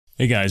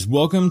Hey guys,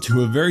 welcome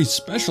to a very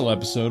special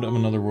episode of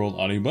Another World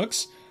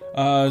Audiobooks.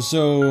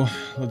 So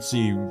let's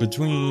see,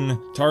 between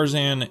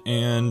Tarzan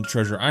and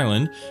Treasure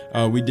Island,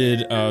 we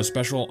did a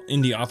special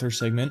indie author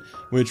segment,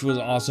 which was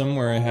awesome,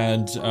 where I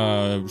had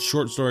a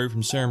short story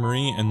from Sarah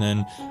Marie and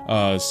then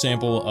a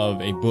sample of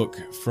a book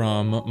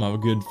from my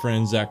good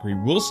friend Zachary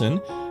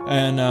Wilson.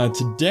 And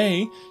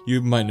today,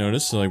 you might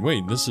notice,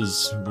 wait,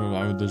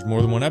 there's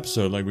more than one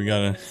episode. We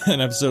got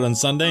an episode on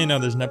Sunday, now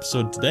there's an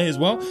episode today as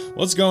well.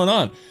 What's going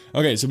on?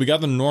 Okay, so we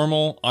got the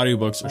normal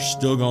audiobooks are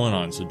still going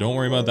on, so don't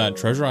worry about that.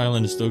 Treasure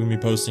Island is still going to be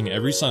posting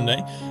every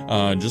Sunday,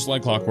 just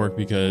like clockwork,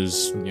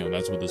 because,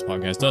 that's what this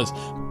podcast does.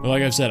 But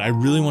like I've said, I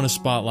really want to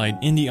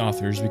spotlight indie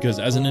authors, because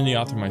as an indie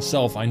author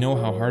myself, I know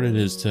how hard it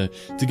is to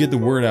get the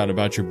word out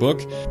about your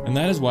book, and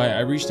that is why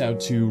I reached out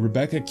to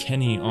Rebecca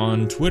Kenny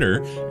on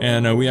Twitter,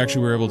 and we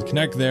actually were able to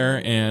connect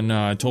there, and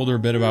I told her a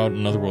bit about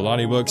Another World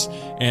Audiobooks,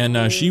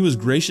 and she was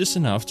gracious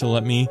enough to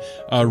let me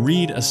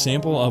read a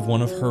sample of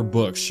one of her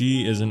books.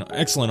 She is an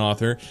excellent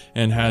author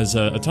and has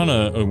a ton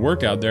of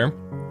work out there.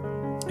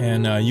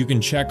 And you can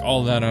check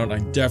all of that out. I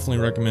definitely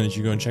recommend that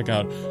you go and check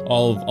out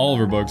all of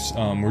her books.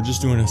 We're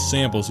just doing a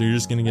sample, so you're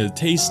just going to get a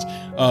taste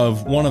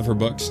of one of her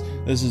books.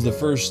 This is the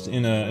first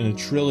in a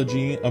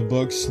trilogy of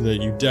books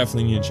that you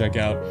definitely need to check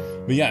out.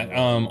 But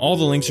yeah, all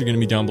the links are going to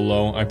be down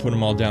below. I put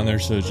them all down there,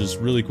 so it's just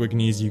really quick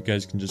and easy. You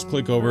guys can just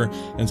click over.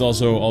 And it's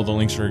also, all the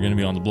links are going to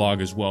be on the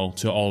blog as well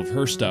to all of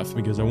her stuff,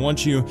 because I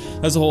want you,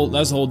 that's the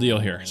whole deal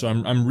here. So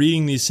I'm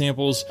reading these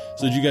samples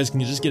so that you guys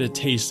can just get a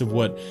taste of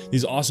what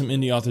these awesome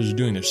indie authors are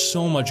doing. There's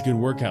so much good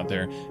work out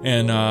there.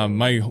 And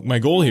my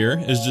goal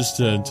here is just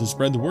to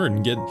spread the word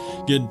and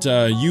get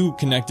you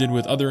connected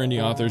with other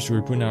indie authors who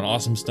are putting out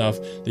awesome stuff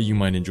that you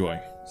might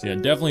enjoy. So yeah,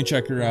 definitely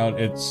check her out.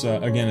 It's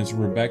it's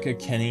Rebecca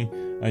Kenny.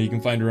 You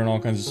can find her on all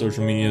kinds of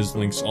social medias.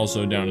 Links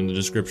also down in the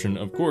description,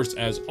 of course,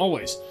 as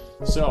always.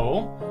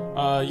 So,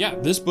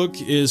 this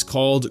book is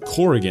called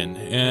Corrigan,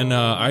 and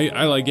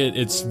I like it.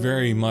 It's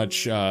very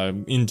much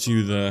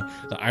into the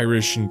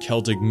Irish and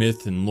Celtic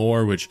myth and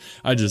lore, which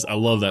I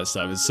love that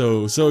stuff. It's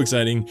so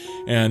exciting,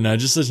 and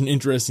just such an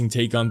interesting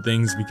take on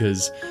things,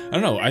 because, I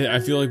don't know, I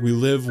feel like we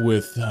live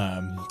with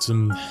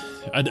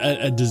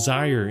a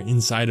desire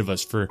inside of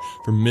us for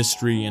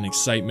mystery and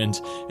excitement,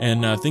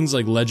 and things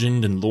like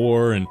legend and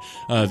lore and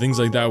things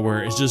like that,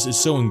 where it's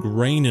so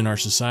ingrained in our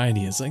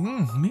society. It's like,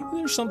 maybe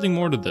there's something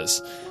more to this.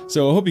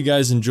 So I hope you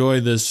guys enjoy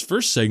this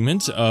first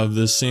segment of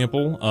this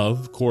sample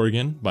of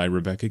Corrigan by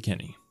Rebecca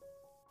Kenny.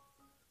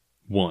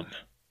 1.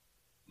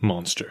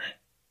 Monster.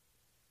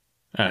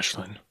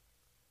 Ashlyn.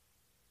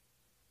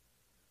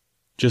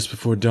 Just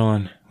before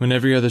dawn, when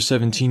every other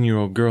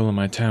 17-year-old girl in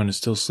my town is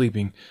still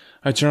sleeping,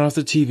 I turn off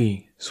the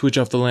TV, switch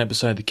off the lamp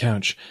beside the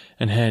couch,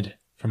 and head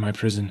for my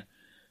prison.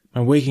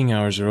 My waking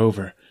hours are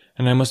over,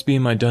 and I must be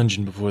in my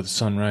dungeon before the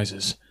sun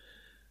rises.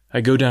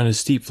 I go down a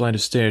steep flight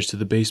of stairs to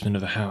the basement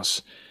of the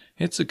house.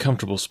 It's a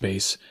comfortable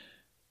space,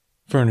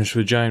 furnished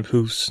with giant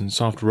poufs and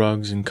soft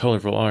rugs and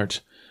colorful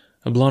art.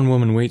 A blonde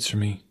woman waits for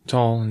me,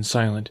 tall and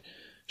silent.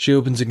 She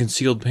opens a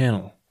concealed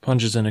panel,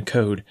 punches in a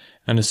code,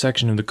 and a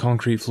section of the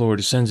concrete floor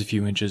descends a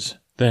few inches,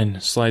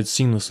 then slides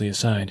seamlessly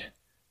aside.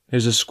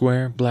 There's a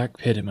square, black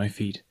pit at my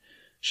feet.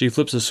 She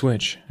flips a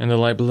switch, and the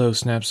light below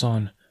snaps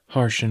on,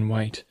 harsh and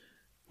white.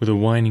 With a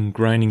whining,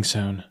 grinding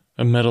sound,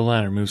 a metal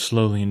ladder moves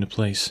slowly into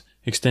place,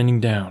 extending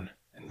down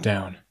and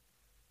down.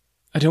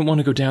 I don't want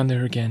to go down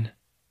there again.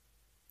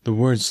 The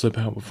words slip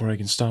out before I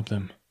can stop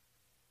them.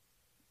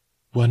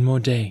 1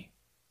 more day,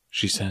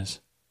 she says.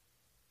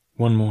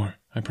 1 more,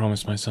 I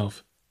promise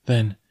myself.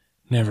 Then,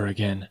 never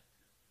again.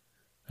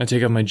 I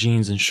take out my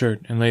jeans and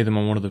shirt and lay them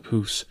on one of the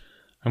poufs.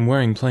 I'm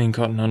wearing plain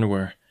cotton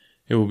underwear.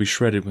 It will be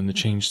shredded when the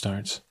change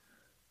starts.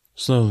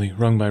 Slowly,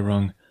 rung by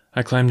rung,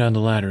 I climb down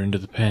the ladder into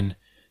the pen.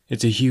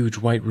 It's a huge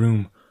white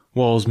room,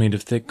 walls made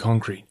of thick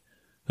concrete.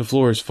 The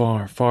floor is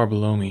far, far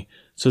below me,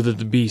 so that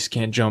the beast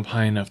can't jump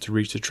high enough to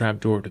reach the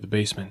trapdoor to the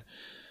basement.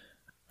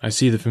 I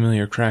see the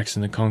familiar cracks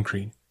in the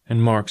concrete,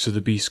 and marks of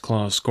the beast's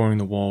claws scoring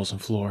the walls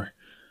and floor.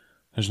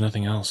 There's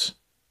nothing else.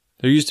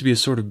 There used to be a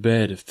sort of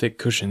bed of thick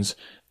cushions,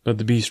 but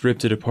the beast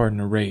ripped it apart in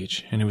a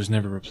rage, and it was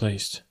never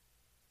replaced.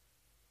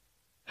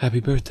 Happy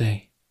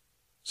birthday,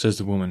 says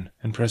the woman,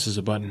 and presses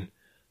a button.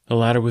 The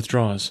ladder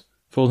withdraws,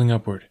 folding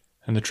upward,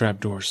 and the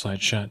trapdoor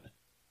slides shut.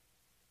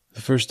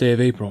 The first day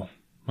of April,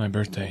 my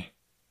birthday.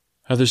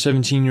 Other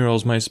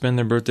 17-year-olds might spend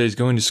their birthdays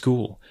going to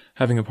school,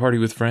 having a party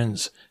with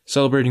friends,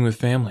 celebrating with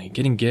family,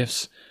 getting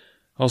gifts.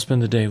 I'll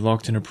spend the day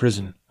locked in a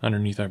prison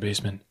underneath our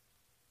basement,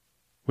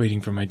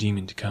 waiting for my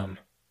demon to come.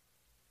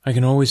 I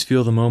can always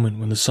feel the moment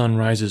when the sun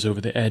rises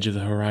over the edge of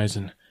the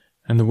horizon,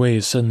 and the way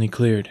is suddenly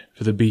cleared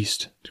for the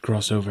beast to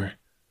cross over.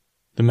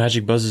 The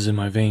magic buzzes in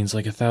my veins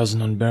like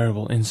 1,000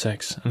 unbearable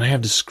insects, and I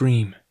have to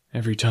scream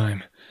every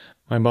time.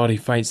 My body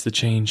fights the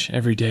change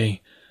every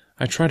day.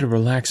 I try to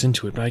relax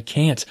into it, but I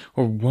can't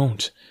or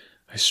won't.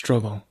 I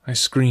struggle, I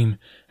scream,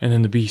 and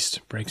then the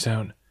beast breaks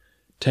out.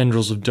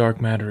 Tendrils of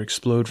dark matter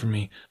explode from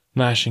me,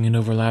 lashing and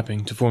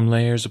overlapping to form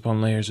layers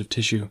upon layers of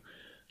tissue.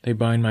 They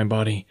bind my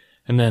body,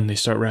 and then they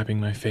start wrapping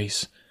my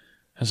face.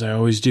 as I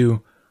always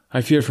do,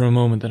 I fear for a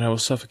moment that I will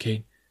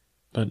suffocate.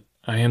 But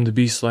I am the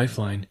beast's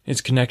lifeline,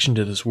 its connection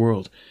to this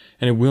world,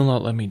 and it will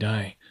not let me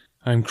die.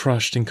 I am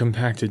crushed and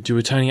compacted to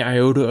a tiny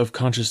iota of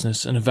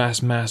consciousness in a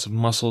vast mass of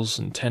muscles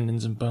and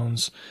tendons and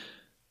bones.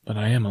 But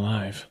I am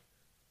alive.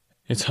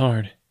 It's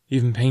hard,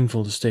 even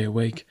painful, to stay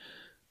awake.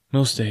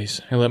 Most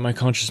days, I let my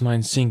conscious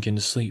mind sink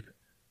into sleep.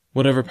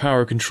 Whatever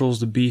power controls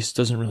the beast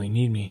doesn't really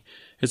need me.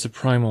 It's a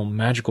primal,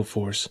 magical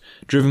force,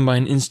 driven by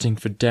an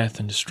instinct for death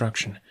and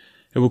destruction.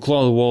 It will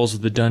claw the walls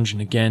of the dungeon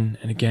again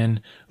and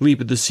again, leap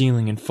at the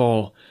ceiling and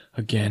fall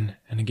again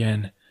and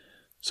again.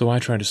 So I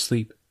try to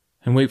sleep,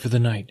 and wait for the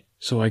night,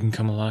 so I can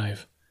come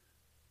alive.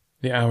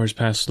 The hours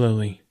pass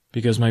slowly,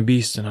 because my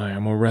beast and I are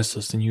more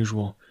restless than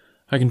usual.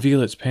 I can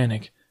feel its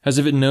panic, as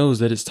if it knows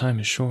that its time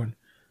is short.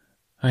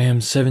 I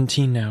am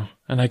 17 now,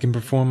 and I can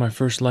perform my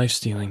first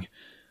life-stealing.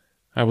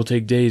 I will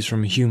take days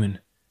from a human,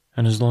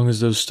 and as long as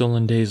those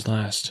stolen days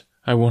last,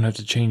 I won't have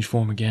to change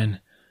form again.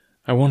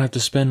 I won't have to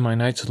spend my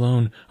nights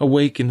alone,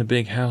 awake in the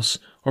big house,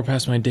 or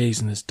pass my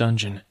days in this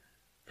dungeon.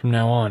 From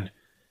now on,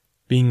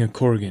 being a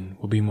Korrigan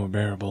will be more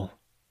bearable.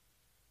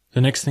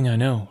 The next thing I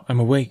know, I'm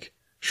awake,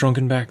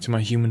 shrunken back to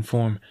my human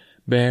form,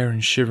 bare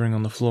and shivering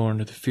on the floor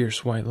under the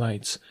fierce white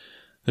lights.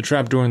 The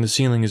trapdoor in the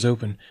ceiling is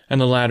open,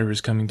 and the ladder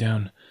is coming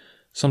down.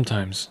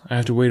 Sometimes I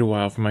have to wait a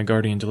while for my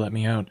guardian to let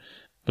me out,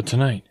 but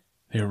tonight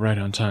they are right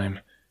on time.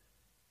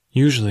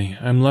 Usually,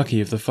 I'm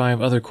lucky if the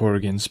 5 other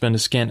Korrigans spend a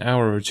scant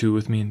hour or 2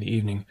 with me in the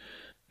evening.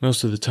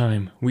 Most of the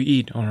time, we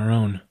eat on our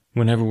own,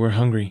 whenever we're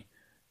hungry.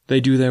 They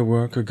do their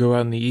work or go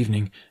out in the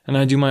evening, and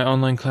I do my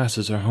online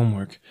classes or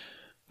homework.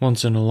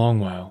 Once in a long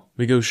while,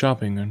 we go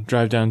shopping or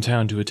drive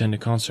downtown to attend a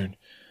concert.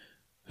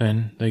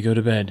 Then they go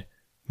to bed,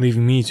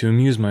 leaving me to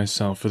amuse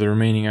myself for the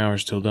remaining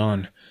hours till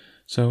dawn.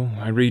 So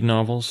I read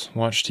novels,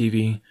 watch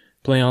TV,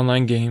 play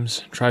online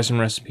games, try some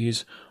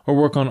recipes, or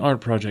work on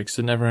art projects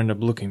that never end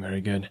up looking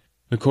very good.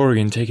 The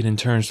Korrigan take it in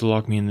turns to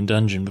lock me in the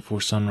dungeon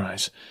before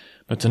sunrise,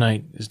 but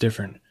tonight is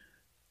different.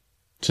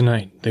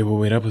 Tonight they will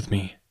wait up with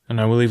me, and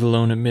I will leave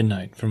alone at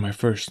midnight for my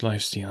first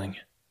life-stealing.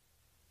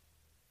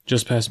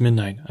 Just past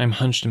midnight, I am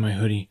hunched in my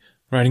hoodie,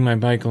 riding my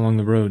bike along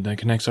the road that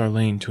connects our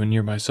lane to a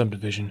nearby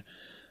subdivision.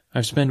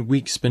 I've spent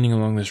weeks spinning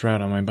along this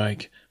route on my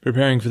bike,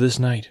 preparing for this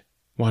night,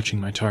 watching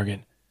my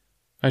target.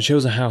 I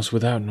chose a house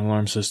without an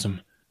alarm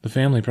system. The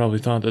family probably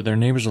thought that their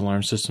neighbor's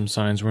alarm system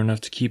signs were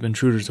enough to keep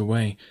intruders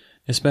away,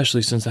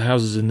 especially since the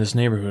houses in this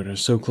neighborhood are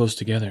so close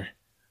together.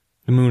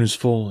 The moon is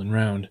full and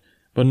round,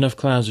 but enough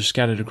clouds are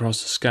scattered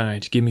across the sky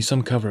to give me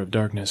some cover of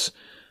darkness.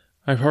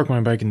 I park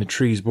my bike in the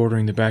trees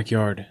bordering the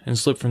backyard and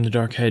slip from the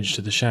dark hedge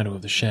to the shadow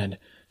of the shed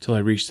till I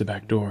reach the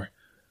back door.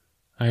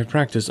 I have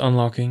practiced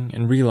unlocking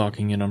and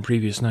relocking it on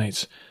previous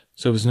nights,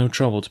 so it was no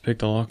trouble to pick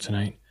the lock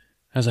tonight.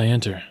 As I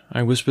enter,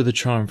 I whisper the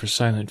charm for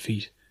silent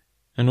feet,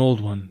 an old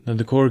one that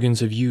the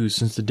Korrigans have used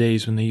since the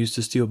days when they used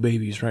to steal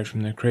babies right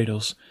from their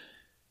cradles.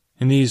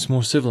 In these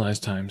more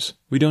civilized times,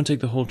 we don't take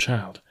the whole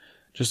child,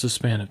 just a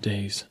span of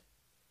days.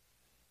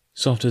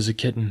 Soft as a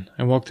kitten,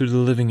 I walk through the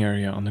living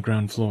area on the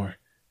ground floor.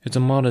 It's a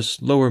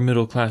modest,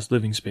 lower-middle-class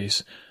living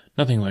space,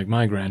 nothing like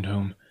my grand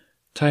home.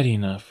 Tidy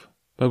enough,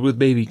 but with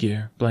baby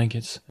gear,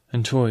 blankets,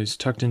 and toys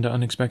tucked into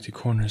unexpected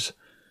corners.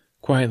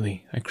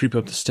 Quietly, I creep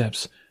up the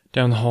steps,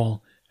 down the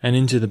hall, and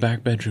into the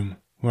back bedroom,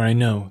 where I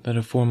know that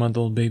a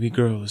 4-month-old baby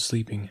girl is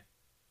sleeping.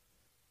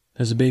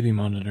 There's a baby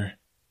monitor.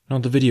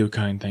 Not the video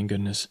kind, thank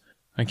goodness.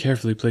 I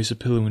carefully place a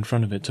pillow in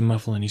front of it to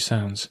muffle any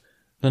sounds.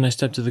 Then I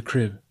step to the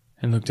crib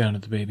and look down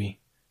at the baby.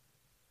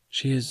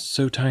 She is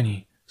so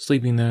tiny,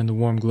 sleeping there in the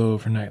warm glow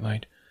of her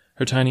nightlight,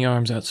 her tiny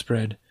arms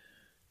outspread.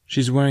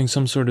 She's wearing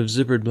some sort of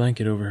zippered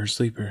blanket over her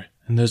sleeper,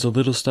 and there's a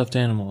little stuffed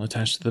animal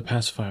attached to the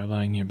pacifier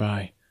lying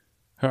nearby.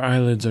 Her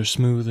eyelids are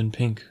smooth and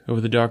pink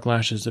over the dark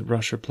lashes that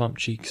brush her plump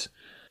cheeks.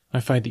 I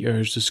fight the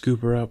urge to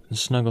scoop her up and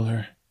snuggle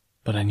her,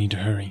 but I need to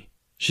hurry.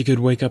 She could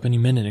wake up any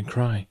minute and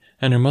cry,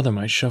 and her mother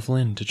might shuffle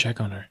in to check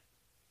on her.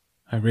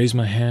 I raise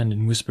my hand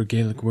and whisper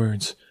Gaelic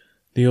words.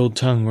 The old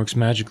tongue works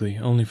magically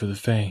only for the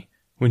Fae.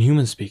 When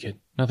humans speak it,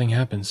 nothing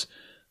happens.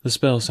 The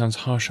spell sounds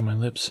harsh on my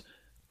lips,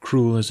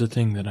 cruel as the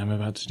thing that I'm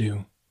about to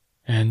do.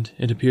 And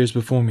it appears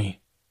before me,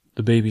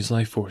 the baby's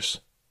life force.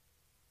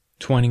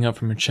 Twining up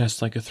from her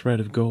chest like a thread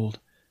of gold,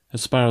 it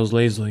spirals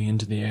lazily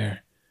into the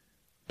air.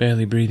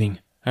 Barely breathing,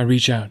 I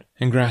reach out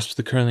and grasp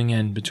the curling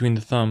end between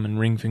the thumb and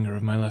ring finger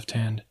of my left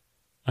hand.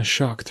 A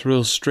shock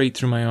thrills straight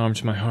through my arm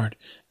to my heart,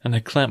 and I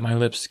clamp my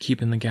lips to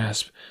keep in the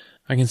gasp.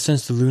 I can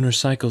sense the lunar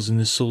cycles in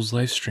this soul's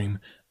life stream,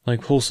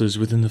 like pulses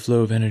within the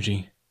flow of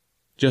energy.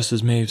 Just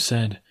as Maeve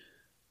said,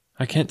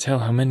 I can't tell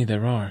how many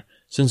there are,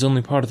 since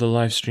only part of the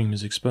life stream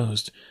is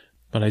exposed,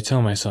 but I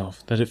tell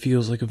myself that it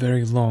feels like a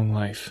very long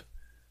life.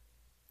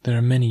 There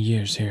are many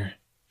years here.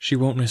 She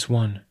won't miss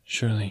one,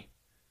 surely.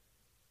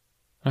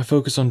 I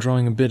focus on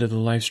drawing a bit of the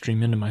life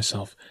stream into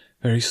myself,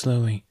 very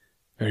slowly,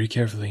 very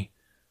carefully.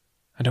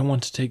 I don't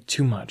want to take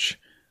too much.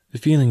 The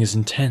feeling is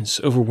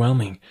intense,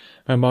 overwhelming.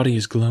 My body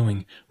is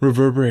glowing,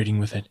 reverberating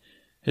with it.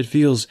 It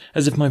feels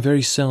as if my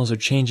very cells are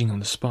changing on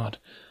the spot.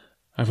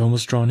 I've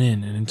almost drawn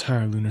in an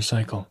entire lunar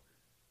cycle.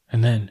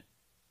 And then,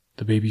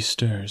 The baby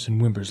stirs and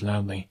whimpers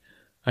loudly.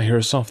 I hear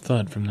a soft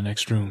thud from the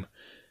next room.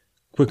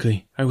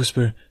 Quickly, I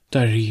whisper,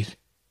 Dairith,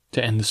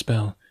 to end the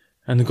spell,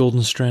 and the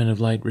golden strand of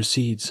light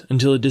recedes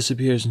until it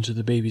disappears into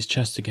the baby's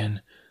chest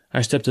again.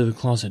 I step to the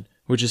closet,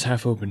 which is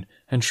half open,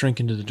 and shrink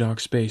into the dark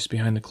space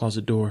behind the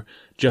closet door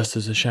just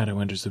as a shadow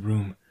enters the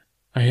room.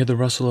 I hear the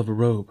rustle of a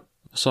robe,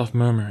 a soft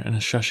murmur and a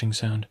shushing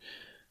sound.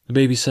 The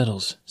baby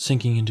settles,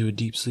 sinking into a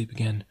deep sleep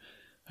again.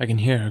 I can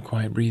hear her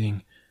quiet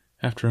breathing.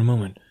 After a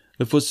moment,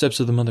 the footsteps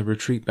of the mother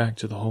retreat back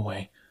to the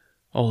hallway.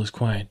 All is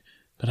quiet,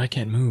 but I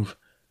can't move.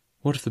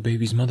 What if the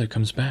baby's mother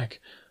comes back?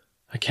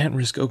 I can't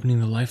risk opening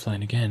the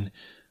lifeline again.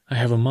 I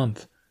have a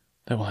month.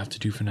 That will have to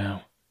do for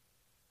now.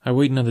 I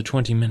wait another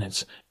 20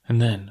 minutes,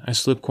 and then I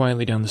slip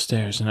quietly down the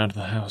stairs and out of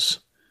the house.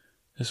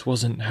 This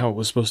wasn't how it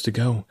was supposed to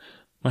go.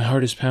 My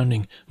heart is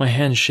pounding, my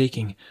hands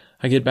shaking.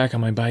 I get back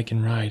on my bike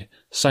and ride,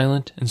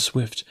 silent and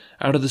swift,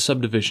 out of the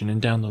subdivision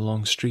and down the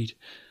long street.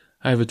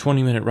 I have a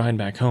 20-minute ride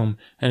back home,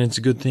 and it's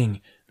a good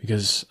thing,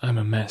 because I'm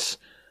a mess.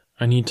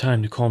 I need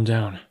time to calm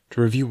down,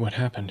 to review what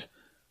happened.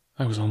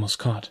 I was almost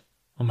caught,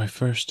 on my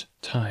first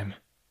time.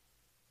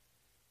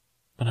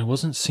 But I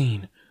wasn't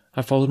seen.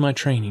 I followed my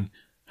training.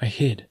 I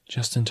hid,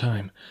 just in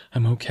time.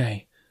 I'm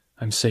okay.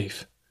 I'm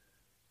safe.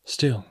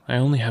 Still, I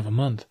only have a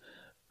month.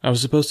 I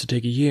was supposed to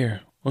take a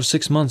year, or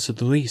 6 months at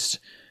the least.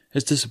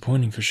 It's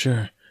disappointing for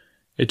sure.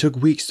 It took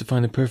weeks to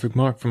find the perfect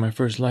mark for my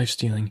first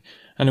life-stealing,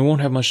 and I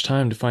won't have much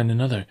time to find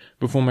another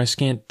before my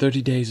scant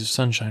 30 days of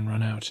sunshine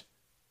run out.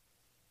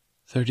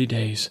 30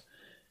 days.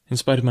 In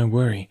spite of my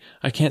worry,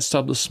 I can't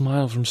stop the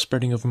smile from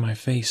spreading over my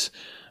face.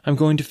 I'm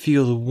going to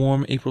feel the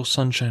warm April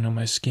sunshine on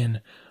my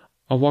skin.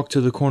 I'll walk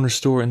to the corner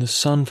store in the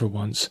sun for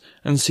once,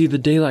 and see the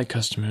daylight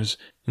customers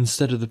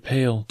instead of the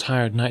pale,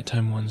 tired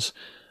nighttime ones.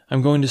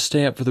 I'm going to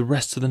stay up for the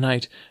rest of the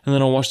night, and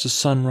then I'll watch the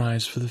sun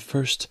rise for the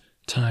first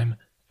time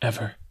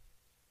ever.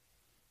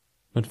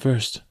 But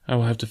first, I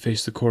will have to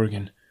face the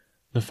Corrigan,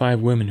 the 5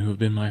 women who have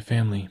been my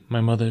family,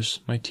 my mothers,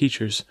 my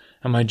teachers,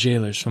 and my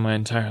jailers for my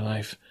entire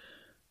life.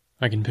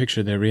 I can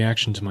picture their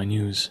reaction to my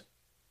news.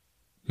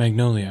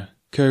 Magnolia,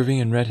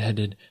 curvy and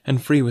red-headed, and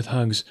free with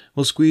hugs,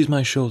 will squeeze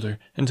my shoulder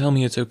and tell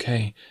me it's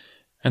okay,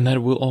 and that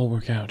it will all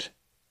work out.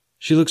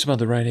 She looks about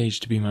the right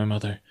age to be my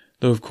mother,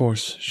 though of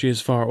course she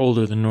is far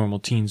older than normal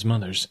teens'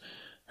 mothers.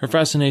 Her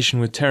fascination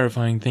with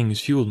terrifying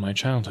things fueled my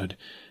childhood,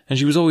 and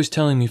she was always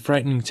telling me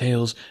frightening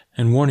tales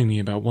and warning me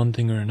about one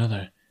thing or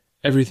another.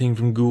 Everything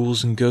from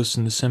ghouls and ghosts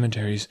in the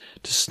cemeteries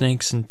to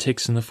snakes and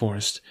ticks in the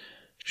forest.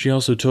 She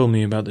also told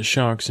me about the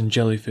sharks and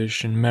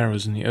jellyfish and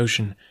marrows in the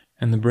ocean,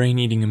 and the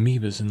brain-eating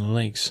amoebas in the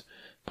lakes,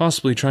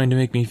 possibly trying to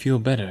make me feel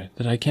better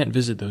that I can't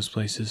visit those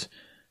places.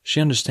 She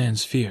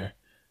understands fear.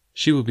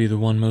 She will be the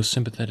one most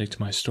sympathetic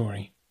to my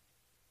story.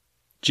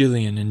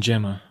 Jillian and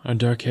Gemma are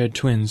dark-haired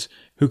twins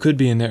who could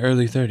be in their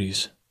early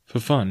 30s. For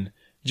fun,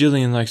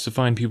 Jillian likes to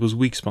find people's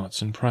weak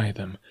spots and pry at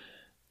them.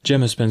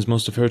 Gemma spends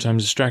most of her time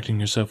distracting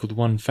herself with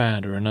one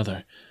fad or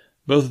another.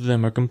 Both of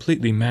them are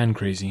completely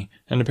man-crazy,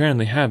 and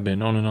apparently have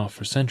been on and off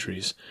for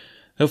centuries.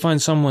 They'll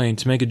find some way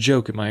to make a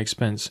joke at my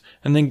expense,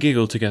 and then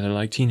giggle together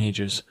like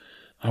teenagers.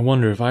 I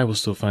wonder if I will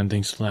still find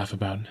things to laugh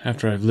about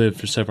after I've lived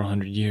for several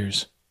hundred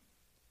years.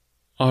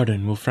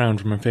 Arden will frown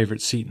from her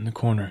favorite seat in the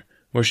corner,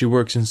 where she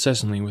works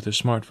incessantly with her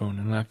smartphone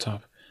and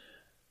laptop.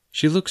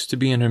 She looks to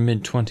be in her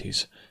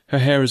mid-20s. Her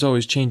hair is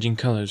always changing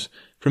colors,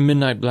 from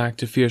midnight black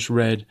to fierce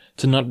red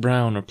to nut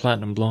brown or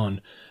platinum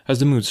blonde, as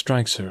the mood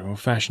strikes her or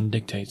fashion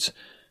dictates.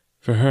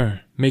 For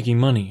her, making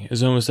money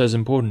is almost as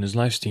important as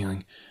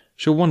life-stealing.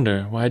 She'll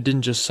wonder why I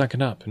didn't just suck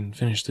it up and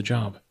finish the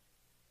job.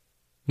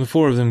 The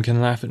 4 of them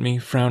can laugh at me,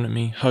 frown at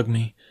me, hug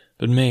me,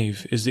 but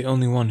Maeve is the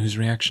only one whose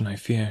reaction I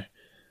fear.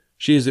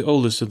 She is the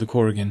oldest of the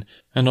Corrigan,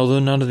 and although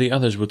none of the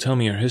others will tell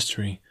me her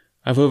history,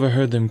 I've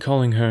overheard them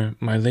calling her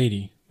my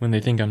lady when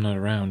they think I'm not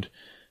around.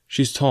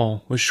 She's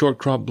tall, with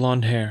short-cropped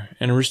blonde hair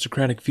and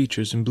aristocratic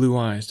features and blue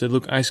eyes that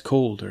look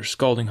ice-cold or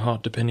scalding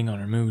hot depending on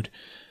her mood.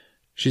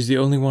 She's the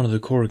only one of the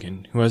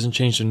Corrigan who hasn't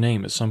changed her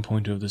name at some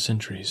point over the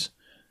centuries.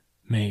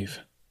 Maeve.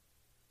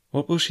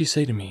 What will she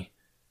say to me?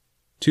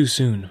 Too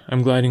soon,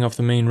 I'm gliding off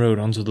the main road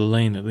onto the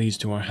lane that leads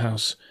to our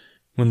house.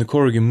 When the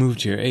Corrigan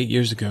moved here 8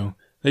 years ago,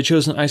 they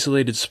chose an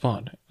isolated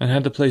spot and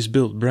had the place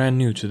built brand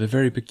new to the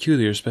very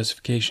peculiar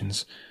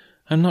specifications.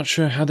 I'm not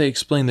sure how they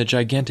explain the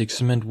gigantic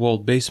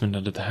cement-walled basement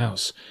under the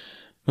house.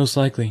 Most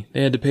likely,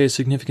 they had to pay a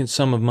significant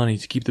sum of money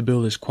to keep the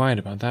builders quiet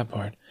about that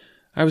part.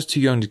 I was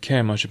too young to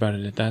care much about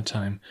it at that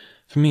time.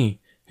 For me,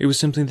 it was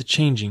simply the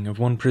changing of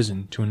one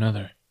prison to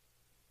another.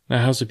 The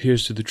house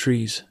appears through the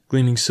trees,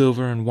 gleaming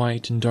silver and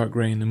white and dark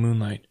gray in the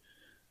moonlight.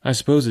 I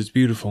suppose it's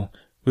beautiful,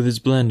 with its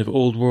blend of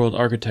old-world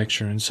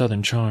architecture and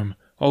southern charm,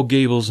 all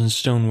gables and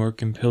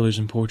stonework and pillars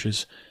and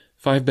porches,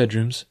 5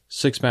 bedrooms,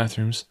 6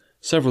 bathrooms,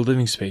 several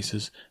living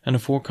spaces, and a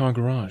 4-car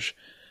garage.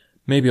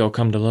 Maybe I'll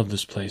come to love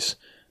this place,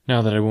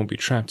 now that I won't be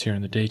trapped here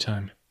in the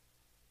daytime.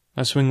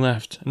 I swing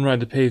left and ride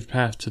the paved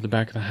path to the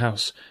back of the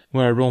house,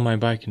 where I roll my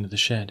bike into the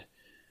shed.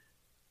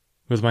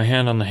 With my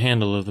hand on the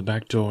handle of the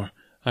back door,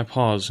 I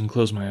pause and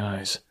close my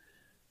eyes.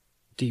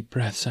 Deep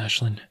breaths,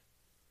 Ashlyn.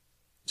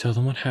 Tell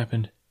them what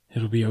happened,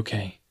 It'll be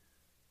okay.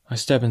 I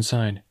step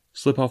inside,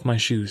 slip off my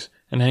shoes,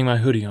 and hang my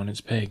hoodie on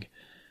its peg.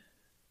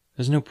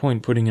 There's no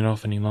point putting it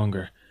off any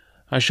longer.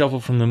 I shuffle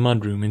from the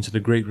mudroom into the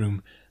great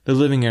room, the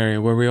living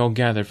area where we all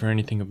gather for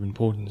anything of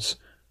importance.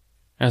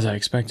 As I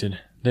expected,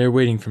 they are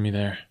waiting for me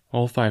there,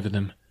 all 5 of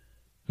them.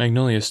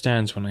 Magnolia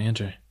stands when I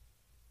enter.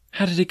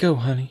 "How did it go,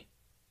 honey?"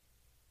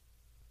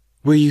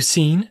 "Were you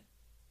seen?"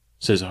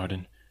 says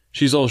Arden.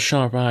 She's all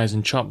sharp eyes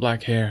and chopped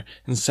black hair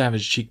and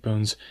savage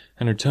cheekbones,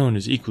 and her tone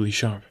is equally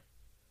sharp.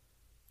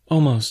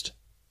 "Almost,"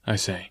 I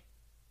say.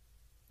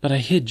 "But I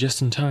hid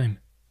just in time."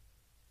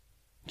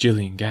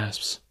 Jillian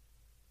gasps.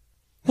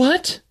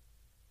 "What?"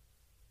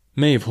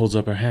 Maeve holds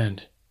up her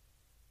hand.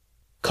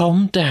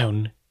 "Calm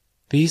down.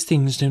 These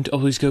things don't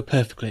always go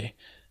perfectly.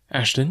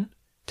 Ashton,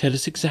 tell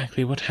us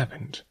exactly what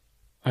happened."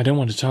 I don't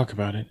want to talk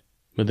about it,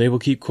 but they will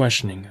keep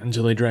questioning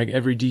until they drag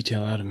every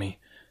detail out of me.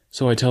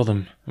 So I tell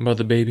them about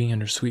the baby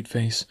and her sweet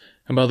face,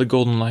 about the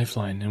golden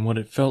lifeline and what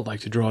it felt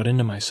like to draw it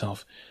into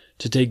myself,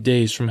 to take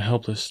days from a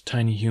helpless,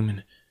 tiny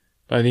human.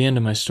 By the end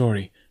of my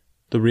story,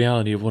 the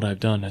reality of what I've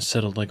done has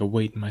settled like a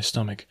weight in my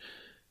stomach.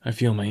 I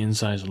feel my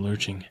insides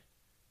lurching.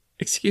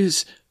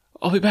 "Excuse,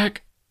 I'll be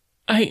back.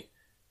 I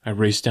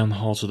race down the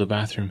hall to the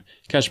bathroom,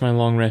 catch my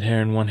long red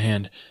hair in one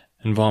hand,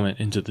 and vomit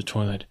into the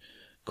toilet.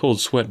 Cold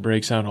sweat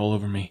breaks out all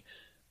over me.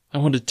 I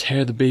want to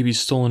tear the baby's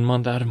stolen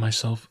month out of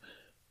myself.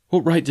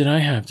 What right did I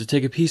have to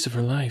take a piece of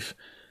her life?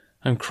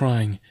 I'm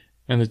crying,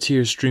 and the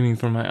tears streaming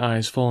from my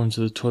eyes fall into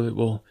the toilet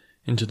bowl,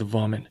 into the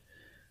vomit.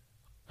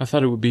 I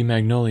thought it would be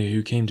Magnolia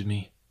who came to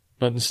me,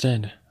 but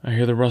instead I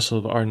hear the rustle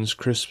of Arden's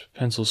crisp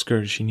pencil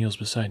skirt as she kneels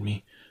beside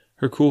me.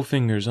 Her cool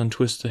fingers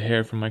untwist the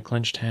hair from my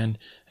clenched hand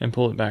and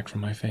pull it back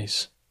from my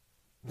face.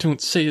 "Don't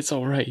say it's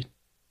all right,"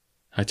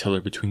 I tell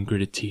her between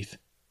gritted teeth.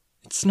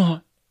 "It's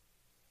not."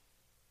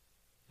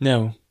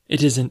 "No,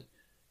 it isn't,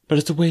 but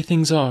it's the way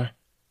things are.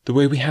 The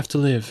way we have to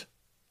live."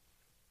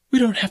 "We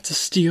don't have to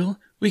steal.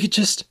 We could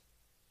just..."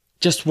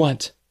 "Just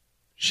what?"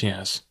 she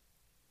asks.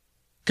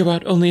 "Go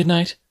out only at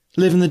night?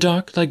 Live in the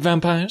dark, like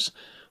vampires?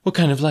 What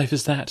kind of life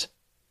is that?"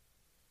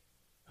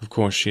 Of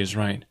course she is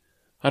right.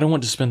 I don't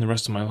want to spend the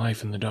rest of my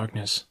life in the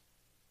darkness.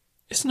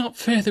 "It's not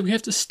fair that we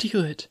have to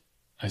steal it,"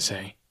 I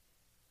say.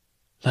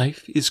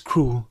 "Life is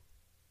cruel."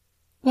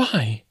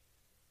 "Why?"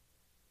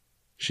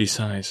 She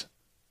sighs,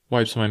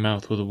 wipes my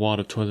mouth with a wad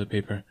of toilet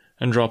paper,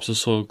 and drops a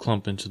soiled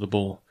clump into the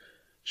bowl.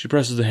 She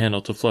presses the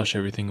handle to flush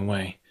everything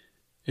away.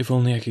 If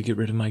only I could get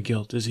rid of my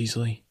guilt as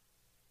easily.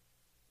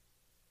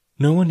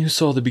 "No one who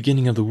saw the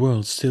beginning of the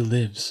world still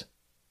lives,"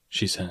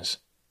 she says.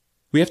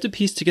 "We have to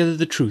piece together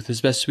the truth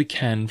as best we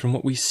can from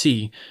what we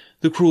see,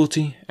 the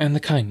cruelty and the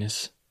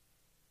kindness."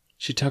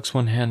 She tucks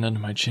one hand under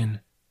my chin.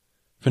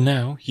 "For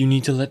now, you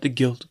need to let the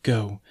guilt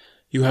go.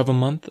 You have a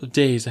month of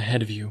days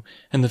ahead of you,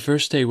 and the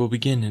first day will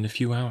begin in a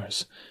few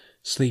hours.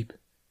 Sleep.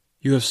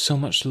 You have so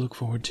much to look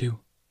forward to."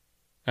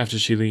 After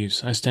she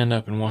leaves, I stand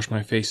up and wash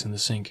my face in the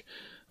sink.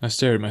 I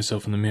stare at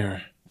myself in the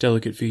mirror.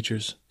 Delicate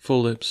features,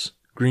 full lips,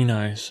 green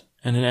eyes,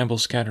 and an ample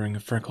scattering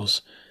of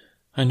freckles.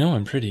 I know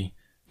I'm pretty,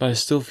 but I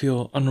still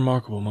feel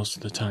unremarkable most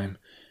of the time.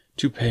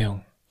 Too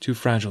pale, too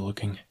fragile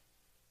looking.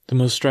 The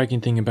most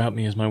striking thing about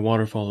me is my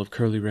waterfall of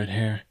curly red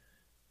hair.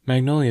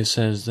 Magnolia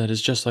says that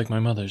it's just like my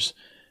mother's.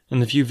 In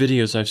the few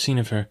videos I've seen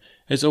of her,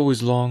 it's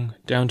always long,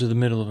 down to the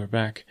middle of her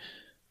back.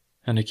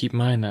 And I keep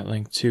mine that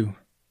length too.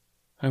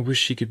 I wish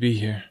she could be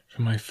here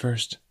for my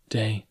first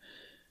day.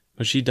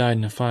 But she died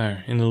in a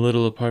fire in the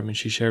little apartment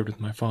she shared with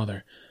my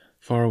father,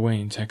 far away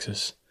in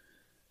Texas.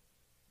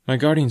 My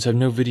guardians have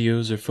no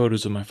videos or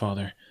photos of my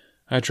father.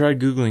 I tried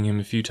Googling him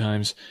a few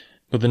times,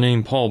 but the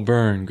name Paul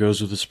Byrne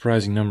goes with a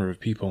surprising number of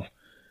people.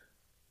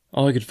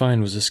 All I could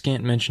find was a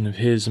scant mention of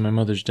his and my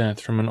mother's death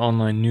from an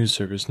online news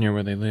service near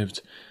where they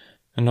lived.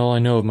 And all I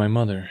know of my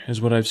mother is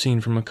what I've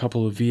seen from a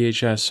couple of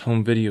VHS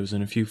home videos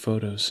and a few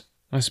photos.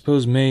 I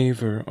suppose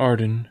Maeve or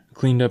Arden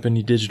cleaned up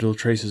any digital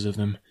traces of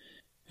them.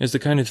 It's the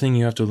kind of thing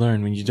you have to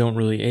learn when you don't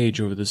really age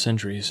over the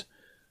centuries.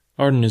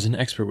 Arden is an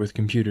expert with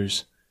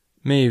computers.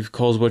 Maeve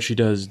calls what she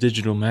does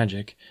digital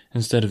magic,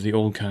 instead of the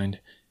old kind.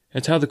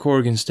 It's how the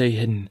Corrigans stay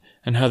hidden,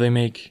 and how they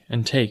make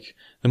and take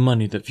the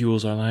money that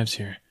fuels our lives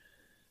here.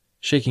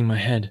 Shaking my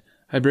head,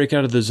 I break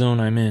out of the zone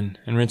I'm in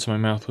and rinse my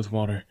mouth with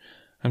water.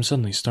 I'm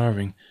suddenly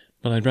starving,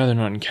 but I'd rather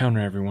not encounter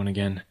everyone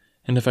again,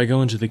 and if I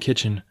go into the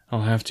kitchen,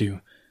 I'll have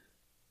to.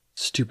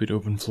 Stupid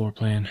open floor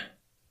plan.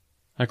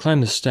 I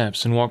climb the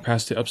steps and walk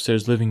past the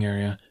upstairs living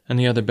area and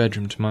the other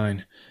bedroom to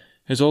mine.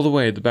 It's all the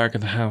way at the back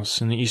of the house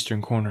in the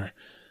eastern corner.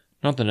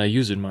 Not that I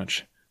use it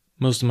much.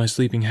 Most of my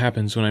sleeping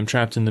happens when I'm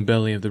trapped in the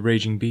belly of the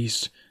raging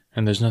beast,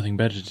 and there's nothing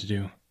better to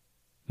do.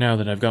 Now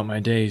that I've got my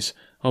days,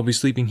 I'll be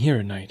sleeping here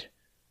at night.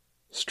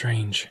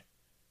 Strange.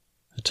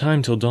 The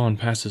time till dawn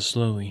passes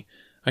slowly.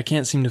 I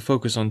can't seem to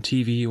focus on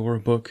TV or a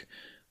book.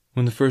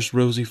 When the first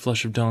rosy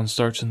flush of dawn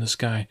starts in the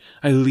sky,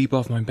 I leap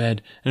off my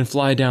bed and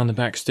fly down the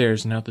back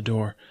stairs and out the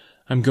door.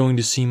 I'm going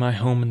to see my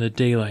home in the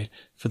daylight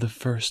for the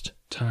first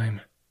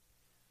time.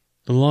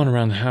 The lawn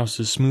around the house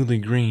is smoothly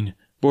green,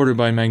 bordered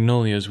by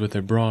magnolias with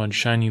their broad,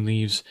 shiny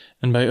leaves,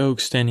 and by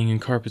oaks standing in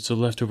carpets of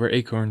leftover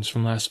acorns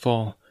from last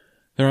fall.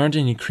 There aren't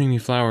any creamy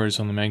flowers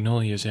on the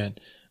magnolias yet,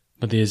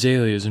 but the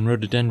azaleas and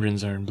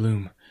rhododendrons are in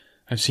bloom.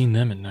 I've seen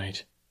them at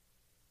night.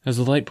 As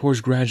the light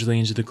pours gradually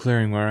into the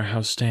clearing where our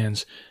house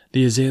stands,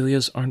 the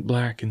azaleas aren't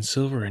black and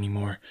silver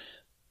anymore.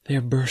 They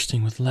are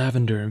bursting with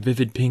lavender and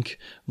vivid pink,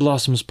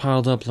 blossoms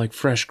piled up like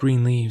fresh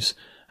green leaves.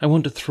 I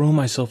want to throw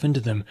myself into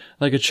them,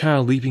 like a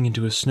child leaping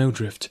into a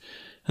snowdrift.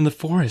 And the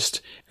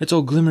forest, it's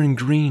all glimmering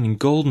green and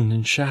golden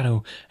in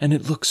shadow, and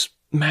it looks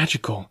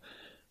magical.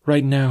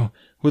 Right now,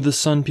 with the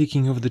sun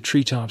peeking over the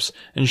treetops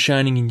and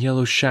shining in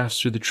yellow shafts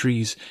through the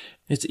trees,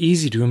 it's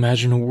easy to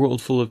imagine a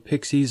world full of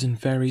pixies and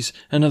fairies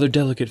and other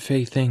delicate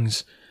fey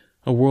things.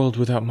 A world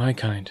without my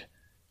kind,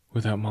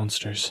 without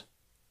monsters.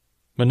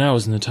 But now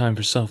isn't the time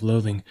for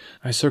self-loathing.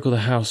 I circled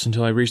the house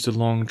until I reached the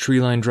long,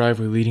 tree-lined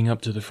driveway leading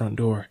up to the front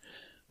door.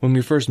 When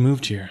we first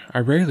moved here, I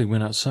rarely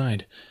went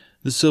outside.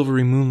 The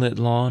silvery moonlit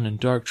lawn and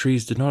dark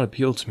trees did not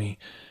appeal to me,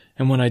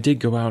 and when I did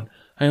go out,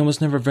 I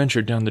almost never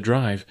ventured down the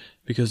drive,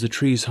 because the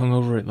trees hung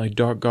over it like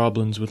dark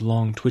goblins with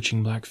long,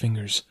 twitching black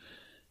fingers.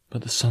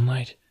 But the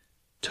sunlight?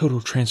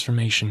 Total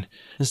transformation.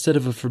 Instead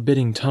of a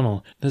forbidding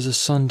tunnel, there's a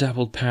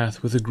sun-dappled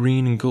path with a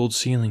green and gold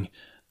ceiling.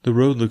 The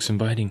road looks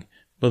inviting,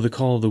 but the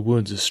call of the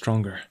woods is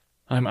stronger.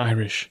 I'm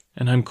Irish,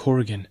 and I'm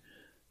Corrigan.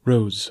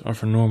 Roads are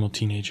for normal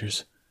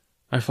teenagers.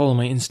 I follow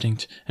my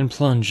instinct and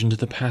plunge into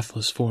the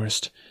pathless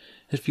forest.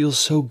 It feels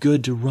so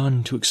good to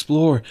run, to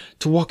explore,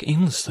 to walk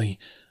aimlessly.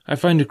 I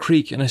find a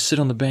creek and I sit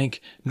on the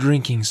bank,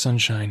 drinking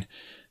sunshine.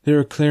 There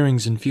are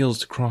clearings and fields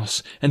to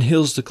cross, and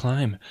hills to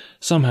climb.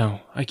 Somehow,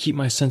 I keep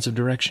my sense of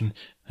direction,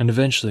 and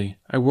eventually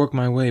I work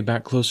my way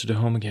back closer to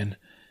home again.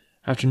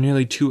 After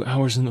nearly 2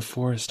 hours in the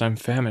forest, I'm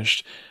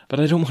famished, but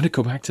I don't want to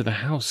go back to the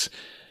house.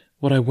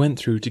 What I went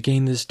through to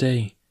gain this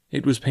day,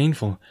 it was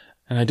painful,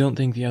 and I don't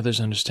think the others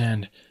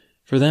understand.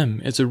 For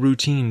them, it's a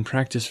routine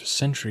practice for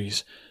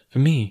centuries. For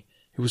me,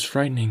 it was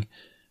frightening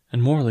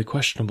and morally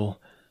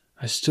questionable.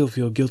 I still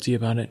feel guilty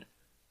about it.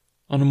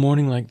 On a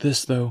morning like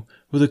this, though,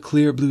 with a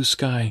clear blue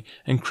sky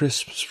and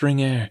crisp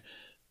spring air,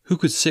 who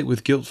could sit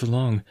with guilt for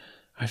long?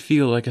 I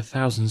feel like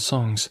 1,000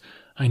 songs.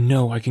 I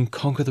know I can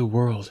conquer the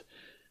world.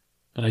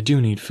 But I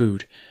do need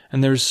food,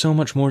 and there is so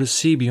much more to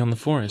see beyond the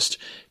forest,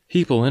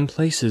 people and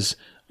places,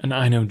 and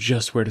I know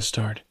just where to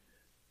start.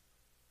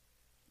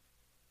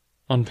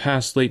 On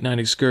past late-night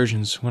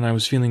excursions, when I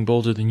was feeling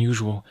bolder than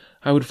usual,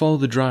 I would follow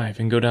the drive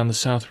and go down the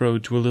south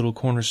road to a little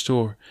corner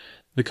store,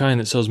 the kind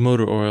that sells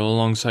motor oil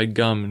alongside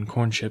gum and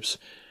corn chips.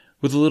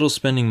 With the little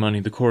spending money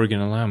the Corrigan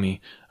allow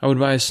me, I would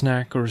buy a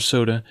snack or a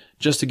soda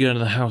just to get out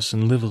of the house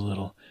and live a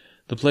little.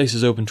 The place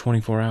is open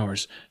 24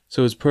 hours,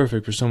 so it's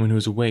perfect for someone who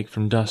is awake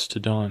from dusk to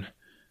dawn.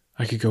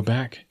 I could go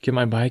back, get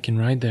my bike, and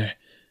ride there.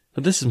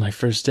 But this is my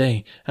first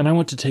day, and I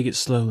want to take it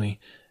slowly,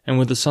 and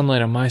with the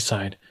sunlight on my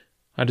side,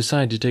 I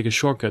decide to take a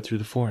shortcut through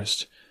the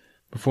forest.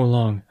 Before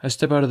long, I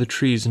step out of the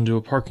trees into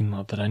a parking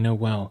lot that I know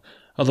well,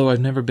 although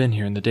I've never been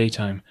here in the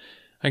daytime.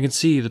 I can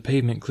see the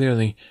pavement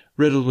clearly,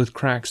 riddled with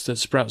cracks that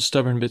sprout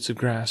stubborn bits of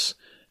grass.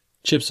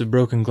 Chips of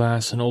broken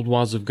glass and old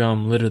wads of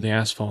gum litter the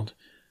asphalt.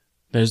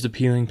 There's the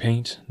peeling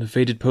paint, the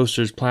faded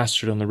posters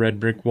plastered on the red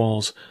brick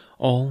walls,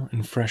 all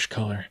in fresh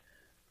color.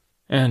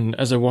 And,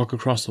 as I walk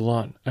across the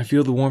lot, I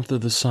feel the warmth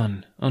of the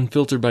sun,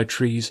 unfiltered by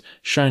trees,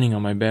 shining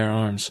on my bare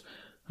arms.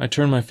 I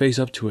turn my face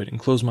up to it and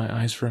close my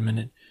eyes for a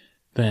minute.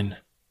 Then,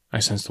 I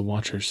sense the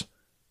watchers.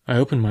 I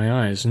open my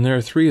eyes, and there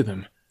are 3 of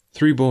them.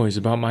 3 boys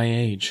about my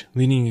age,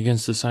 leaning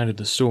against the side of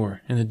the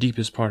store, in the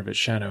deepest part of its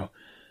shadow.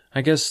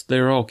 I guess they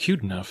are all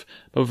cute enough,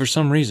 but for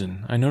some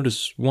reason, I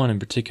notice one in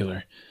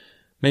particular.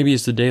 Maybe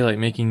it's the daylight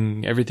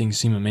making everything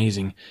seem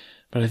amazing,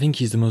 but I think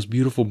he's the most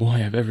beautiful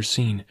boy I've ever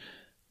seen.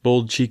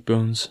 Bold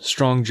cheekbones,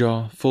 strong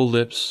jaw, full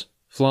lips,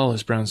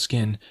 flawless brown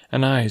skin,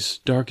 and eyes,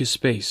 dark as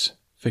space,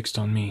 fixed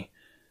on me.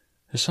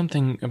 There's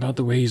something about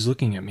the way he's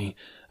looking at me,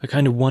 a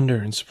kind of wonder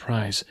and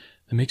surprise,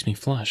 that makes me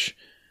flush.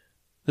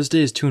 This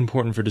day is too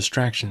important for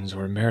distractions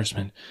or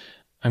embarrassment.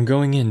 I'm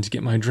going in to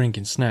get my drink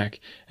and snack,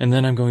 and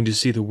then I'm going to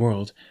see the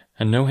world,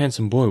 and no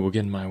handsome boy will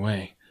get in my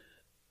way.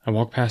 I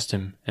walk past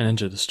him and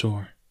enter the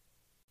store.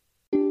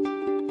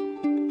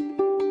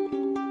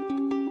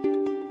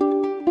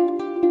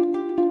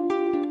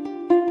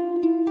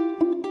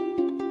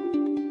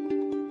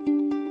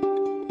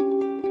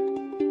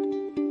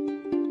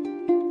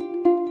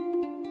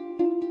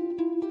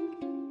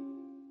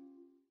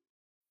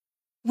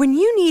 When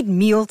you need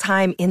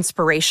mealtime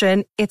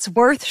inspiration, it's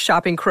worth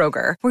shopping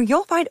Kroger, where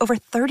you'll find over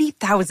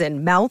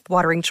 30,000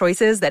 mouth-watering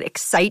choices that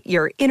excite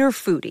your inner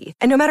foodie.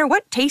 And no matter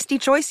what tasty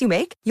choice you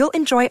make, you'll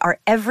enjoy our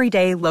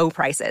everyday low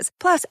prices,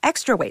 plus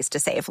extra ways to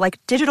save, like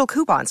digital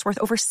coupons worth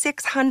over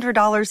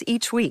 $600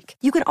 each week.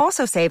 You can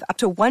also save up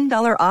to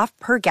 $1 off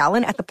per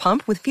gallon at the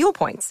pump with fuel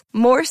points.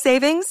 More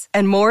savings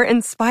and more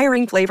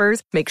inspiring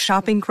flavors make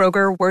shopping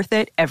Kroger worth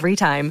it every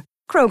time.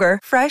 Kroger,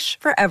 fresh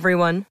for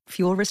everyone.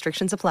 Fuel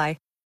restrictions apply.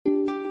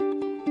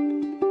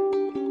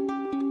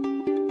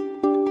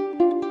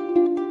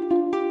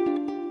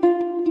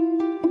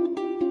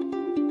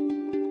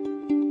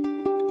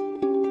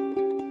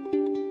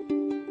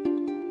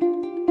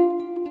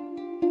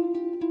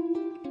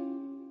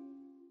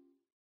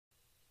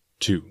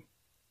 2.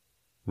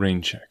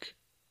 Rain check.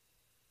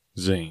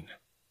 Zane.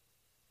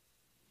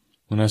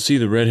 When I see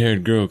the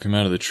red-haired girl come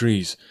out of the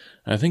trees,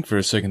 I think for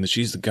a second that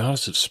she's the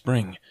goddess of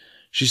spring.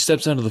 She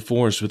steps out of the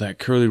forest with that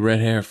curly red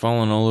hair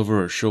falling all over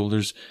her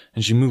shoulders,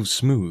 and she moves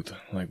smooth,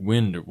 like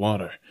wind or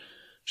water.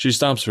 She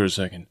stops for a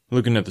second,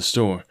 looking at the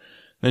store.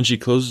 Then she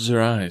closes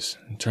her eyes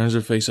and turns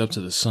her face up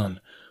to the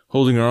sun,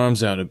 holding her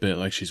arms out a bit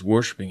like she's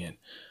worshipping it.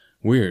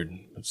 Weird,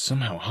 but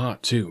somehow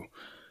hot, too.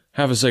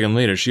 Half a second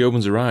later, she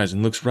opens her eyes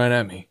and looks right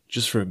at me,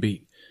 just for a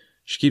beat.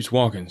 She keeps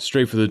walking,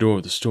 straight for the door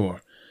of the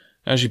store.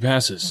 As she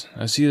passes,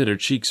 I see that her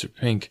cheeks are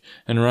pink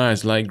and her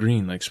eyes light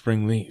green like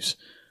spring leaves.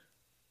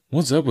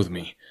 What's up with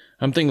me?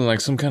 I'm thinking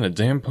like some kind of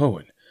damn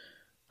poet.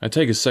 I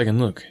take a second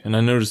look, and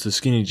I notice the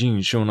skinny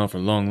jeans showing off her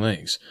long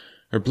legs.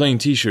 Her plain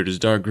t-shirt is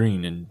dark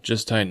green and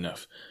just tight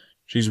enough.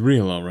 She's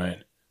real, all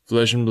right.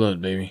 Flesh and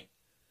blood, baby.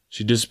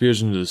 She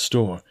disappears into the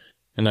store,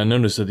 and I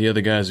notice that the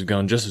other guys have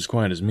gone just as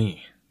quiet as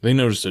me. They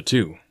noticed her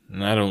too,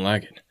 and I don't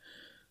like it.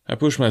 I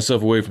push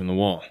myself away from the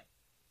wall.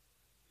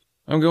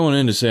 I'm going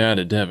in to say hi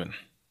to Devin.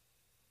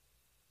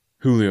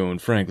 Julio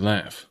and Frank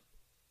laugh.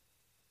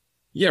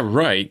 Yeah,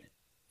 right,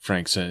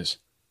 Frank says.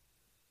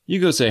 You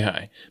go say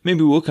hi.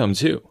 Maybe we'll come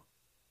too.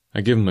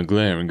 I give him a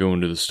glare and go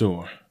into the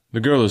store. The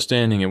girl is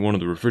standing at one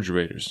of the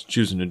refrigerators,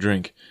 choosing a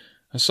drink.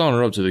 I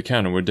saunter up to the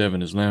counter where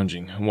Devin is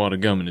lounging, a wad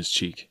of gum in his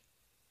cheek.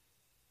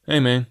 Hey,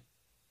 man.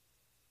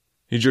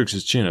 He jerks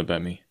his chin up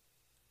at me.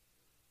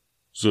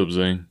 Sup,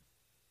 Zane?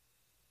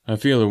 I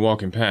feel her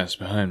walking past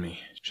behind me.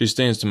 She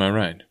stands to my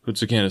right,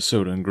 puts a can of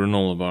soda and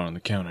granola bar on the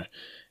counter.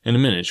 In a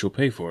minute, she'll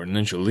pay for it, and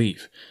then she'll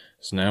leave.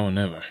 It's now or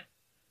never.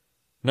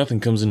 Nothing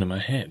comes into my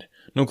head.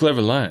 No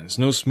clever lines,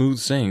 no smooth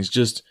sayings,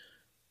 just...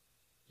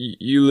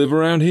 You live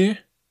around here?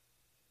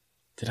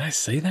 Did I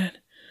say that?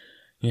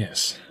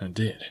 Yes, I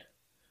did.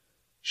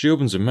 She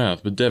opens her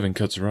mouth, but Devin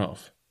cuts her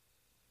off.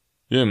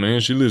 Yeah, man,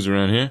 she lives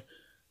around here.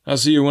 I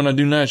see her when I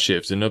do night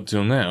shifts, and up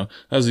till now,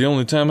 that's the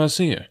only time I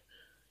see her.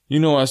 You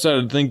know, I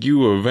started to think you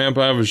were a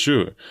vampire for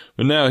sure,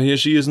 but now here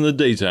she is in the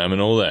daytime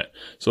and all that,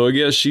 so I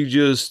guess she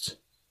just...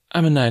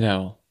 I'm a night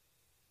owl,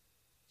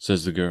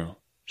 says the girl.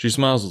 She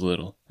smiles a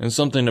little, and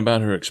something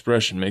about her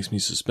expression makes me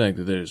suspect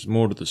that there's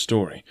more to the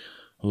story,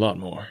 a lot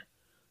more.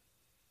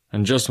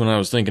 And just when I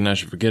was thinking I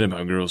should forget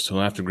about girls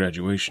till after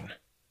graduation.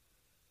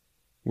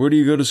 Where do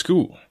you go to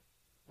school?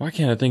 Why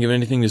can't I think of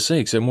anything to say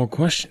except more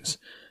questions?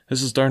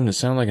 This is starting to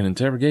sound like an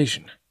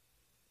interrogation.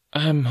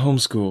 I'm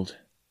homeschooled,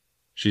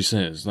 she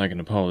says, like an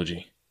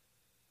apology.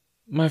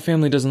 My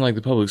family doesn't like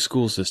the public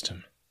school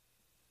system.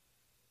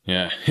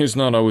 Yeah, it's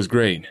not always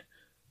great,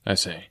 I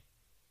say.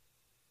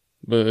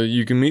 But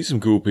you can meet some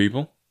cool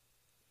people.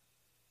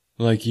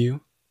 Like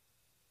you?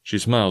 She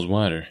smiles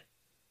wider.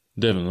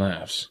 Devin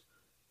laughs.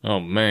 Oh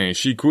man,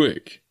 she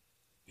quick,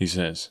 he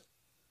says.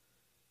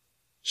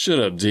 Shut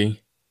up,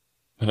 D.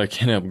 But I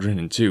can't help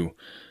grinning too.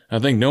 I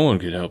think no one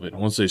could help it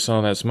once they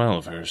saw that smile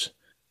of hers.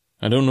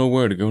 I don't know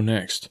where to go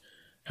next.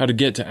 How to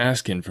get to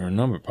asking for a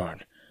number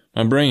part.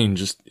 My brain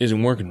just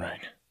isn't working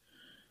right.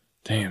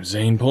 Damn,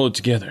 Zane, pull it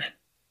together.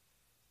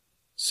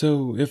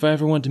 So, if I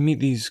ever want to meet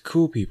these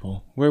cool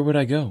people, where would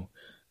I go?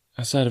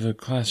 Outside of a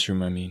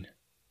classroom, I mean.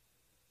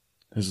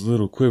 There's a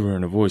little quiver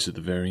in her voice at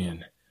the very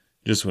end.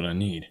 Just what I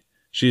need.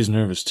 She is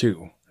nervous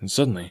too, and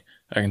suddenly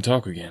I can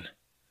talk again.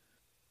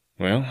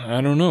 Well,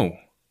 I don't know,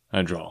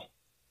 I drawl.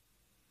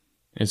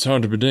 It's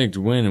hard to predict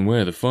when and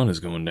where the fun is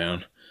going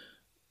down.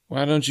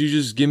 Why don't you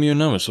just give me your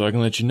number so I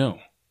can let you know?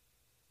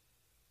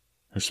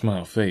 Her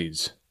smile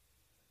fades.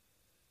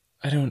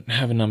 I don't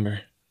have a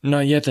number.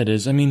 Not yet, that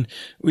is. I mean,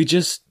 we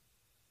just...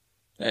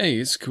 Hey,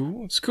 it's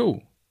cool,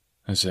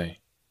 I say.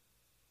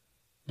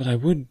 But I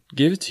would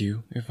give it to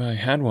you if I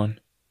had one.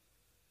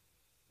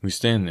 We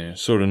stand there,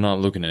 sort of not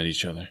looking at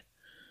each other.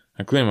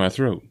 I clear my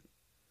throat.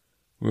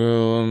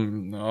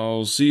 Well,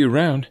 I'll see you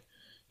around.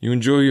 You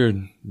enjoy your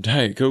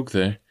Diet Coke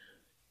there.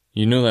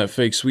 You know that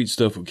fake sweet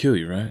stuff will kill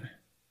you, right?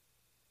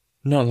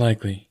 Not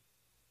likely,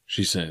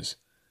 she says,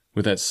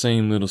 with that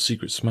same little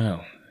secret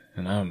smile,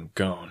 and I'm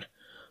gone.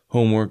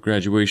 Homework,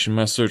 graduation,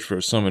 my search for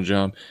a summer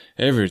job,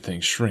 everything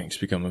shrinks,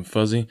 becoming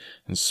fuzzy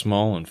and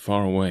small and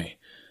far away,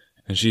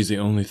 and she's the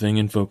only thing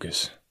in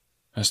focus.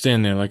 I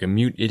stand there like a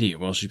mute idiot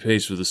while she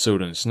pays for the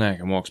soda and snack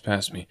and walks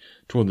past me,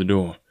 toward the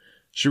door.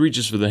 She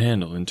reaches for the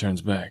handle and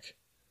turns back.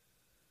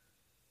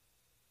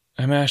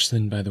 I'm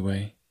Ashlyn, by the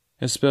way.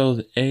 It's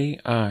spelled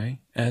A-I-S-L-I-N-N,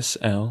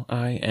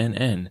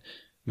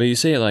 but you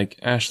say it like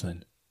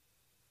Ashlyn.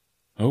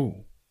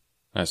 Oh,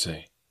 I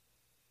say.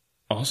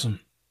 Awesome.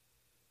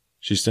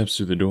 She steps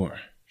through the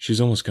door.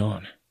 She's almost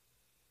gone.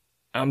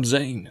 I'm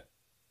Zane.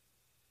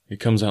 It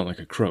comes out like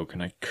a croak,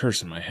 and I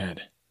curse in my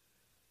head.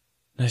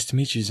 Nice to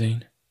meet you,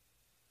 Zane.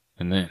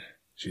 And then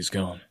she's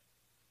gone.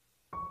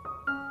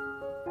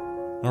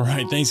 All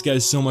right, thanks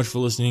guys so much for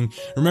listening.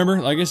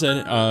 Remember, like I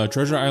said,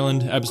 Treasure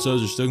Island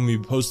episodes are still going to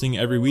be posting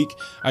every week.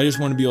 I just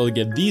want to be able to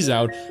get these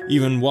out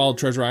even while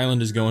Treasure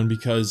Island is going,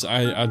 because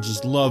I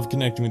just love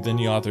connecting with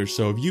indie authors.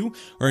 So if you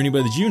or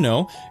anybody that you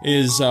know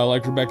is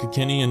like Rebecca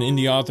Kinney, an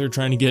indie author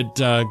trying to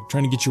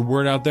get your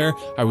word out there,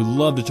 I would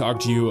love to talk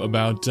to you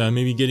about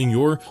maybe getting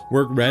your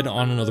work read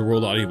on Another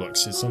World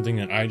audiobooks. It's something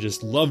that I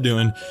just love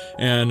doing,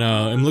 and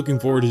I'm looking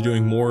forward to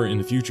doing more in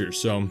the future.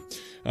 So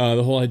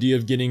the whole idea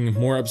of getting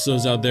more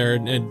episodes out there,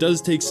 it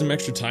does take some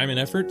extra time and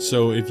effort.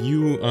 So if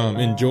you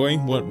enjoy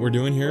what we're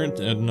doing here at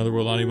Another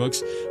World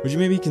Audiobooks, would you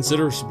maybe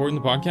consider supporting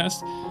the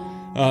podcast?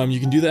 You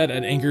can do that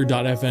at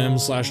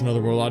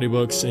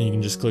anchor.fm/anotherworldaudiobooks, and you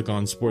can just click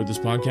on support this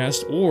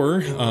podcast.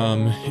 Or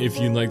if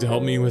you'd like to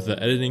help me with the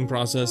editing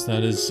process,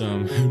 that is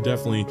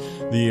definitely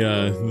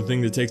the thing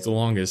that takes the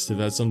longest. If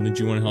that's something that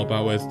you want to help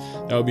out with,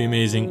 that would be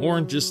amazing.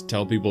 Or just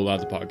tell people about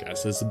the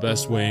podcast. That's the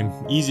best way,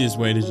 easiest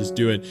way to just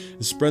do it,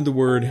 is spread the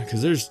word,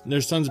 because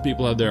there's tons of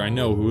people out there I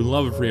know who would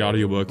love a free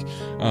audiobook,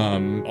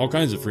 all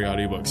kinds of free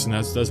audiobooks, and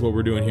that's what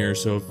we're doing here.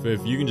 So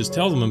if you can just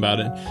tell them about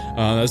it,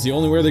 that's the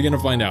only way they're going to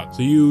find out.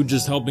 So you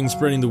just helping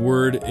spreading the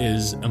word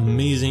is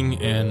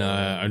amazing, and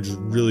I just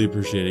really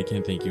appreciate it.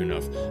 Can't thank you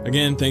enough.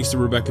 Again, thanks to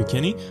Rebecca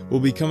Kinney. We'll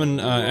be coming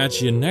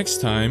at you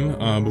next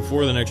time,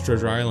 before the next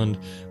Treasure Island,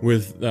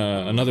 with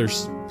another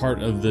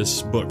part of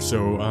this book.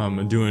 So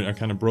I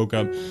kind of broke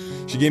up.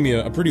 She gave me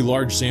a pretty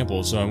large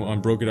sample, so I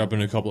broke it up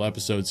in a couple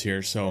episodes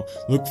here. So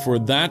look for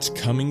that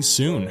coming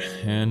soon.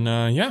 And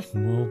yeah,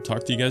 we'll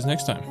talk to you guys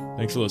next time.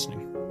 Thanks for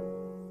listening.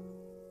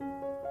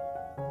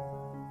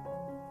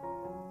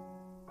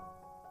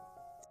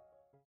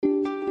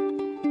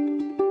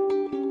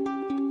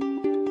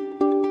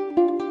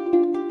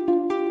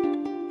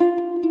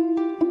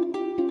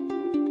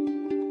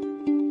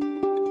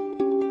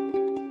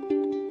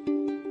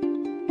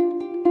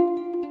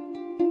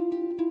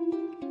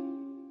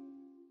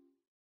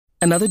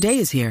 Another day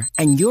is here,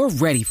 and you're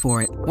ready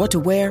for it. What to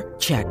wear?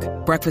 Check.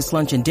 Breakfast,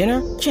 lunch, and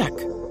dinner? Check.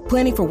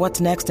 Planning for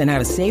what's next and how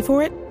to save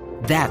for it?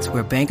 That's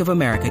where Bank of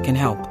America can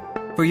help.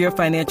 For your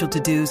financial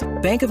to-dos,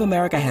 Bank of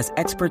America has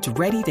experts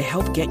ready to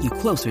help get you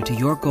closer to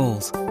your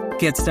goals.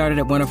 Get started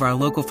at one of our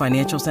local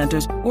financial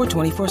centers or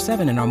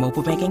 24/7 in our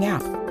mobile banking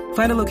app.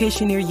 Find a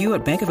location near you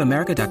at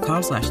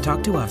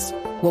bankofamerica.com/talktous.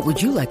 What would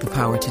you like the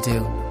power to do?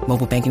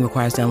 Mobile banking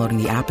requires downloading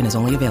the app and is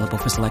only available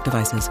for select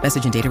devices.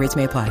 Message and data rates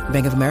may apply.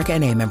 Bank of America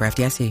NA, member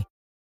FDIC.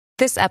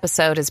 This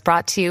episode is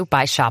brought to you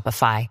by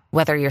Shopify.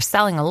 Whether you're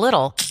selling a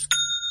little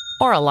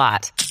or a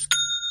lot,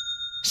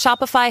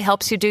 Shopify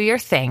helps you do your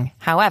thing,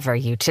 however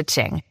you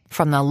cha-ching.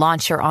 From the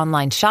launch your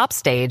online shop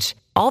stage,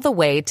 all the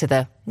way to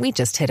the we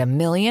just hit 1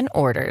 million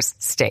orders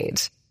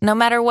stage. No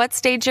matter what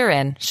stage you're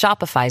in,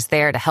 Shopify's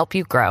there to help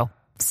you grow.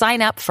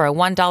 Sign up for a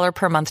 $1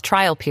 per month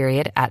trial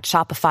period at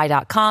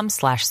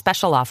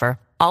shopify.com/special offer,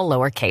 all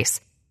lowercase.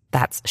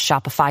 That's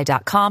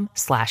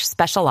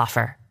shopify.com/special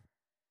offer.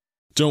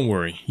 Don't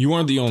worry, you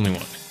aren't the only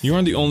one. You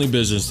aren't the only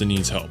business that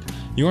needs help.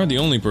 You aren't the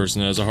only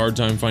person that has a hard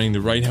time finding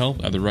the right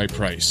help at the right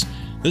price.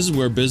 This is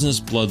where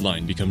Business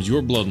Bloodline becomes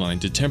your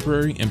bloodline to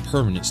temporary and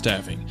permanent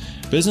staffing.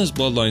 Business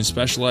Bloodline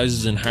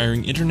specializes in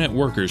hiring internet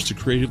workers to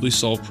creatively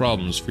solve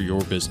problems for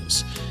your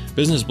business.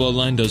 Business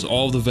Bloodline does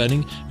all the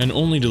vetting and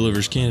only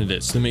delivers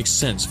candidates that make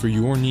sense for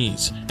your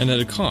needs and at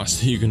a cost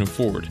that you can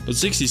afford. But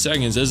 60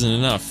 seconds isn't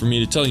enough for me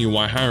to tell you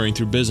why hiring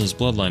through Business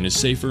Bloodline is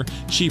safer,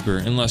 cheaper,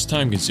 and less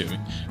time-consuming.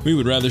 We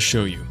would rather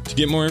show you. To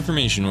get more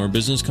information or a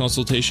business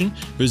consultation,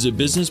 visit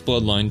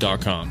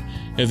businessbloodline.com.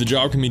 If the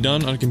job can be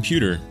done on a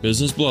computer,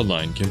 Business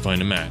Bloodline can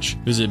find a match.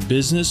 Visit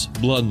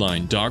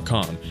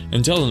businessbloodline.com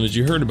and tell them that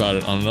you heard about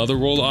it on Another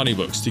World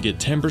Audiobooks to get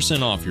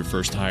 10% off your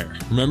first hire.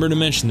 Remember to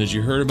mention that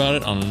you heard about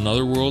it on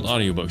Another World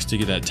Audiobooks to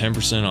get that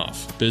 10%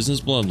 off.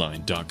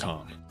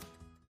 businessbloodline.com.